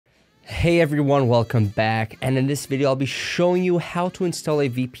Hey everyone, welcome back, and in this video I'll be showing you how to install a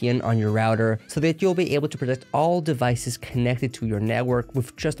VPN on your router so that you'll be able to protect all devices connected to your network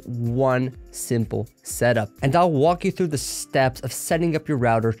with just one simple setup. And I'll walk you through the steps of setting up your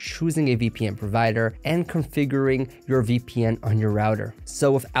router, choosing a VPN provider, and configuring your VPN on your router.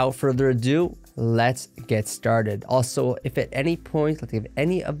 So without further ado, let's get started. Also, if at any point, give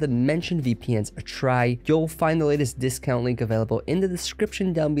any of the mentioned VPNs a try, you'll find the latest discount link available in the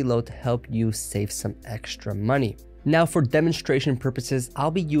description down below to help you save some extra money. Now, for demonstration purposes,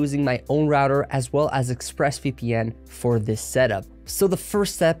 I'll be using my own router as well as ExpressVPN for this setup. So the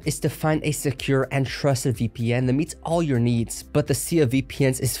first step is to find a secure and trusted VPN that meets all your needs, but the sea of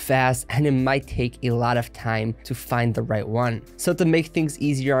VPNs is vast and it might take a lot of time to find the right one. So to make things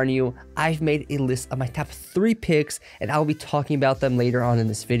easier on you, I've made a list of my top 3 picks and I'll be talking about them later on in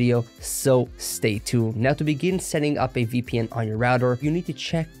this video, so stay tuned. Now, to begin setting up a VPN on your router, you need to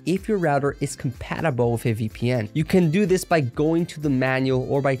check if your router is compatible with a VPN. You can do this by going to the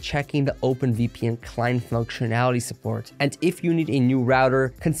manual or by checking the OpenVPN client functionality support. And if you need a new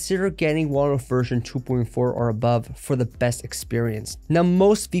router, consider getting one with version 2.4 or above for the best experience. Now,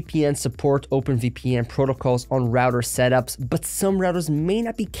 most VPNs support OpenVPN protocols on router setups, but some routers may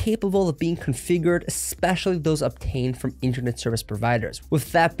not be capable of being configured, especially those obtained from internet service providers.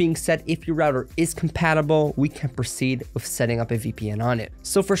 With that being said, if your router is compatible, we can proceed with setting up a VPN on it.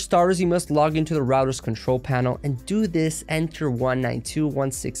 So for starters, you must log into the router's control panel, and do this, enter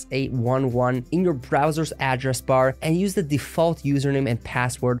 192.168.1.1 in your browser's address bar and use the default username and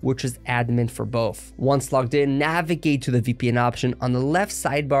password, which is admin for both. Once logged in, navigate to the VPN option on the left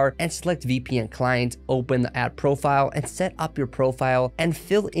sidebar and select VPN client, open the add profile and set up your profile and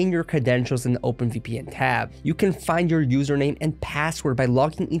fill in your credentials in the OpenVPN tab. You can find your username and password by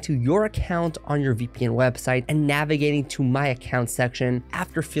logging into your account on your VPN website and navigating to my account section.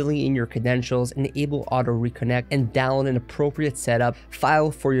 After filling in your credentials, enable auto reconnect and download an appropriate setup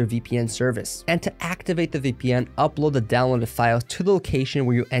file for your VPN service. And to activate the VPN, upload the downloaded file to the location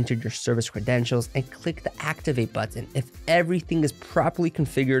where you entered your service credentials and click the activate button. If everything is properly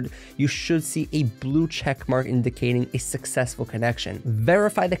configured, you should see a blue check mark indicating a successful connection.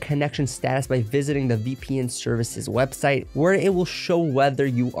 Verify the connection status by visiting the VPN services website, where it will show whether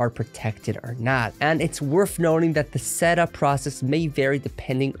you are protected or not. And it's worth noting that the setup process may vary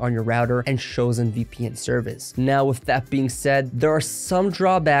depending on your router and chosen VPN service. Now, with that being said, there are some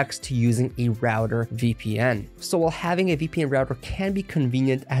drawbacks to using a router VPN. So while having a VPN router can be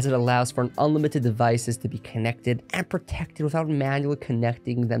convenient as it allows for unlimited devices to be connected and protected without manually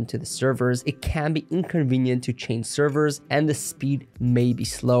connecting them to the servers, it can be inconvenient to change servers and the speed may be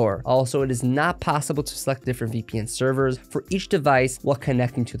slower. Also, it is not possible to select different VPN servers for each device while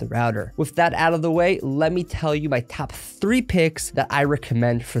connecting to the router. With that out of the way, let me tell you my top 3 picks that I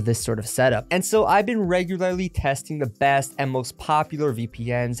recommend for this sort of setup. And so I've been regularly testing the best and most popular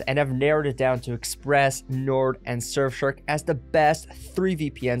VPNs and have narrowed it down to Express, Nord, and Surfshark as the best 3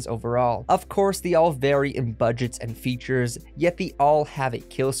 VPNs overall. Of course, they all vary in budgets and features, yet they all have a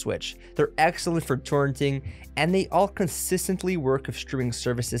kill switch. They're excellent for torrenting, and they all consistently work with streaming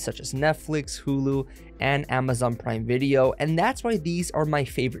services such as Netflix, Hulu, and Amazon Prime Video, and that's why these are my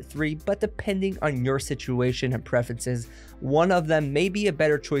favorite 3, but depending on your situation and preferences, one of them may be a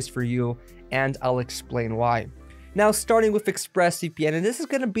better choice for you, and I'll explain why. Now, starting with ExpressVPN, and this is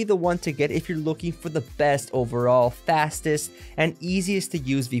going to be the one to get if you're looking for the best overall, fastest, and easiest to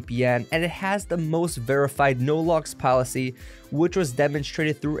use VPN, and it has the most verified no logs policy, which was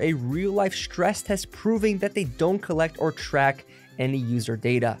demonstrated through a real-life stress test proving that they don't collect or track any user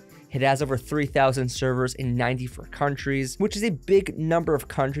data. It has over 3,000 servers in 94 countries, which is a big number of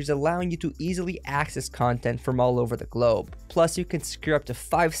countries, allowing you to easily access content from all over the globe. Plus, you can secure up to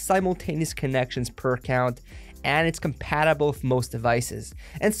 5 simultaneous connections per account, and it's compatible with most devices.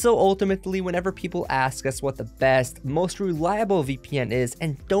 And so ultimately, whenever people ask us what the best, most reliable VPN is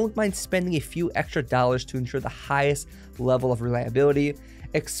and don't mind spending a few extra dollars to ensure the highest level of reliability,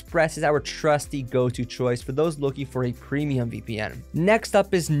 Express is our trusty go-to choice for those looking for a premium VPN. Next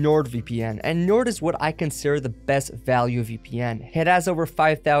up is NordVPN, and Nord is what I consider the best value VPN. It has over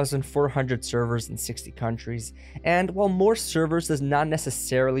 5,400 servers in 60 countries, and while more servers does not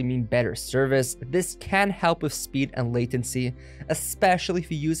necessarily mean better service, this can help with speed and latency, especially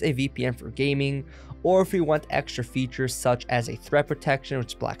if you use a VPN for gaming, or if you want extra features such as a threat protection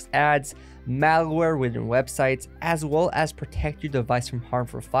which blocks ads, malware within websites, as well as protect your device from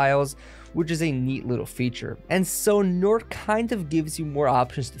harmful files, which is a neat little feature. And so Nord kind of gives you more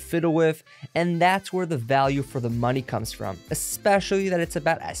options to fiddle with, and that's where the value for the money comes from, especially that it's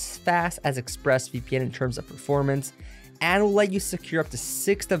about as fast as ExpressVPN in terms of performance, and will let you secure up to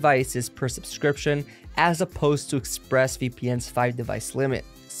 6 devices per subscription as opposed to ExpressVPN's 5 device limit.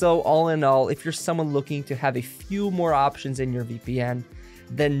 So all in all, if you're someone looking to have a few more options in your VPN,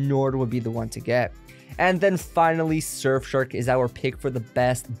 then Nord would be the one to get. And then finally, Surfshark is our pick for the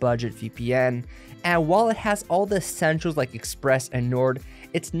best budget VPN. And while it has all the essentials like Express and Nord,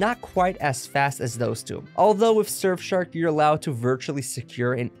 it's not quite as fast as those two. Although with Surfshark, you're allowed to virtually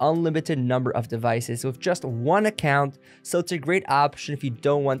secure an unlimited number of devices with just one account, so it's a great option if you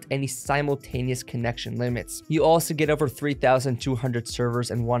don't want any simultaneous connection limits. You also get over 3,200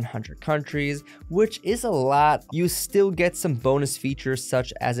 servers in 100 countries, which is a lot. You still get some bonus features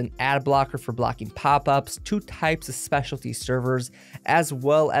such as an ad blocker for blocking pop-ups, 2 types of specialty servers, as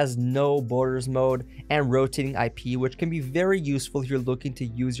well as no borders mode and rotating IP, which can be very useful if you're looking to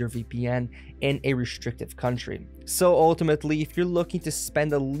use your VPN in a restrictive country. So ultimately, if you're looking to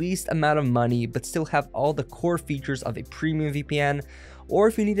spend the least amount of money but still have all the core features of a premium VPN, or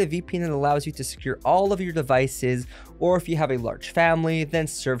if you need a VPN that allows you to secure all of your devices, or if you have a large family, then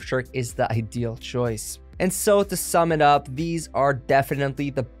Surfshark is the ideal choice. And so to sum it up, these are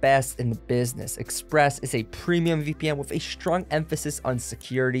definitely the best in the business. Express is a premium VPN with a strong emphasis on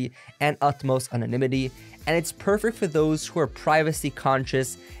security and utmost anonymity, and it's perfect for those who are privacy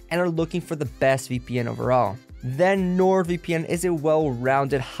conscious and are looking for the best VPN overall. Then NordVPN is a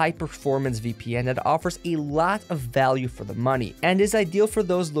well-rounded, high-performance VPN that offers a lot of value for the money and is ideal for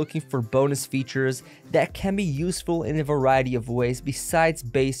those looking for bonus features that can be useful in a variety of ways besides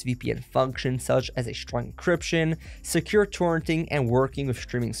base VPN functions such as a strong encryption, secure torrenting, and working with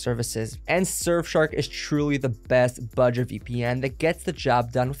streaming services. And Surfshark is truly the best budget VPN that gets the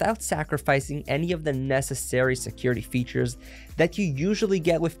job done without sacrificing any of the necessary security features that you usually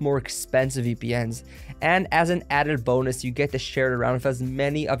get with more expensive VPNs. And as an added bonus, you get to share it around with as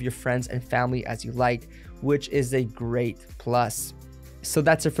many of your friends and family as you like, which is a great plus. So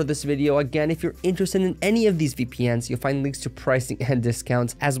that's it for this video. Again, if you're interested in any of these VPNs, you'll find links to pricing and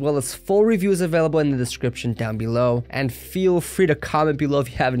discounts, as well as full reviews available in the description down below. And feel free to comment below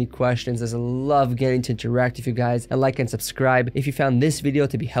if you have any questions, as I love getting to interact with you guys. And like and subscribe if you found this video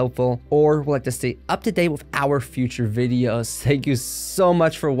to be helpful or would like to stay up to date with our future videos. Thank you so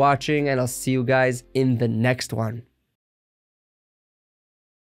much for watching, and I'll see you guys in the next one.